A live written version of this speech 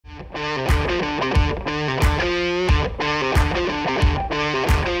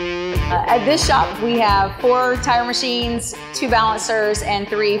At this shop, we have 4 tire machines, 2 balancers, and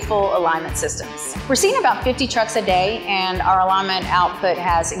 3 full alignment systems. We're seeing about 50 trucks a day, and our alignment output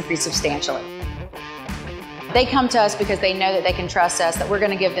has increased substantially. They come to us because they know that they can trust us, that we're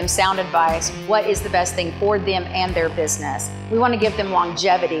going to give them sound advice, what is the best thing for them and their business. We want to give them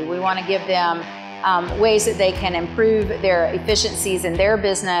longevity. We want to give them ways that they can improve their efficiencies in their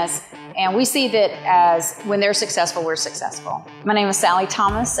business. And we see that as when they're successful, we're successful. My name is Sally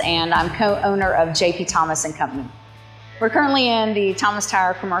Thomas, and I'm co-owner of JP Thomas & Company. We're currently in the Thomas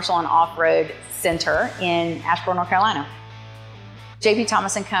Tire Commercial and Off-Road Center in Asheboro, North Carolina. JP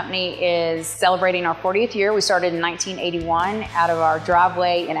Thomas & Company is celebrating our 40th year. We started in 1981 out of our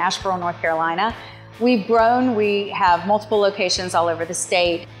driveway in Asheboro, North Carolina. We've grown. We have multiple locations all over the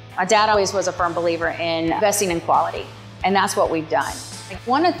state. My dad always was a firm believer in investing in quality, and that's what we've done.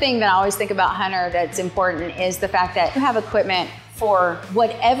 One thing that I always think about Hunter that's important is the fact that you have equipment for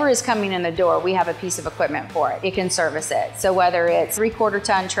whatever is coming in the door. We have a piece of equipment for it. It can service it. So whether it's a 3/4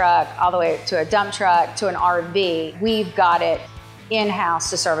 ton truck, all the way to a dump truck, to an RV, we've got it in-house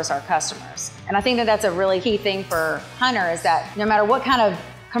to service our customers. And I think that that's a really key thing for Hunter, is that no matter what kind of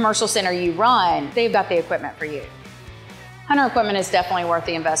commercial center you run, they've got the equipment for you. Hunter equipment is definitely worth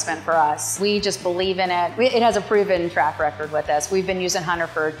the investment for us. We just believe in it. It has a proven track record with us. We've been using Hunter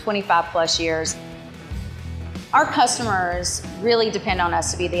for 25+ years. Our customers really depend on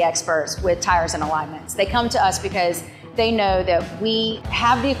us to be the experts with tires and alignments. They come to us because they know that we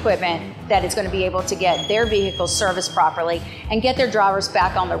have the equipment that is going to be able to get their vehicles serviced properly and get their drivers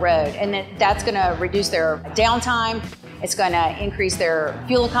back on the road. And that's going to reduce their downtime, it's going to increase their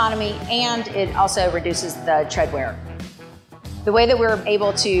fuel economy, and it also reduces the tread wear. The way that we're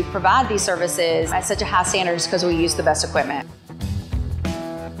able to provide these services at such a high standard is because we use the best equipment.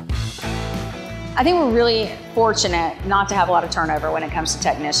 I think we're really fortunate not to have a lot of turnover when it comes to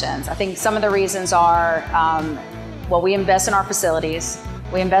technicians. I think some of the reasons are, well, we invest in our facilities.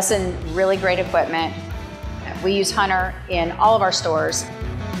 We invest in really great equipment. We use Hunter in all of our stores.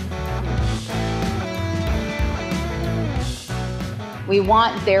 We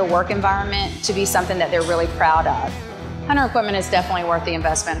want their work environment to be something that they're really proud of. Hunter equipment is definitely worth the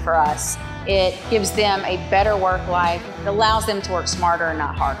investment for us. It gives them a better work life. It allows them to work smarter and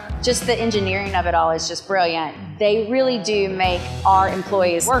not harder. Just the engineering of it all is just brilliant. They really do make our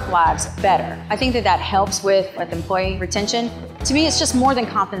employees' work lives better. I think that that helps with employee retention. To me, it's just more than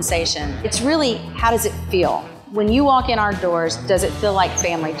compensation. It's really, how does it feel? When you walk in our doors, does it feel like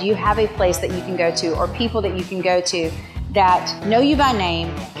family? Do you have a place that you can go to, or people that you can go to that know you by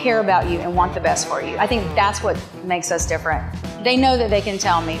name, care about you, and want the best for you? I think that's what makes us different. They know that they can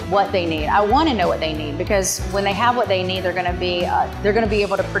tell me what they need. I want to know what they need, because when they have what they need, they're going to be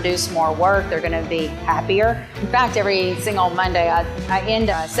able to produce more work. They're going to be happier. In fact, every single Monday, I end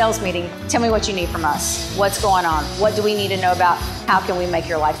a sales meeting. Tell me what you need from us. What's going on? What do we need to know about? How can we make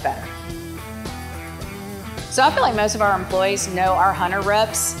your life better? So I feel like most of our employees know our Hunter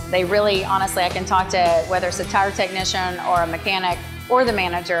reps. They really, honestly, I can talk to, whether it's a tire technician or a mechanic or the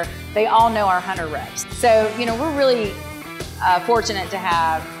manager, they all know our Hunter reps. So, we're really fortunate to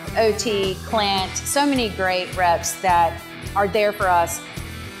have OT, Clint, so many great reps that are there for us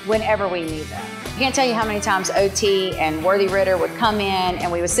whenever we need them. I can't tell you how many times OT and Worthy Ritter would come in,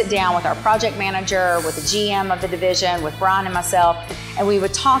 and we would sit down with our project manager, with the GM of the division, with Brian and myself, and we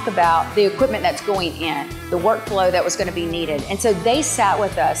would talk about the equipment that's going in, the workflow that was going to be needed. And so they sat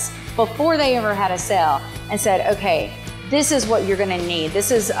with us before they ever had a sale and said, okay, this is what you're going to need.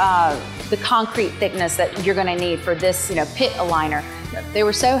 This is the concrete thickness that you're going to need for this pit aligner. They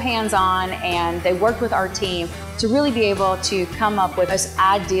were so hands-on, and they worked with our team to really be able to come up with this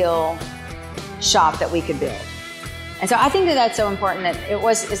ideal shop that we could build. And so I think that that's so important, that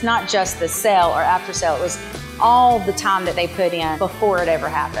it's not just the sale or after sale, it was all the time that they put in before it ever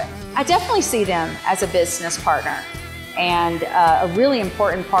happened. I definitely see them as a business partner and a really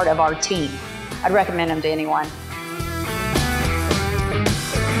important part of our team. I'd recommend them to anyone.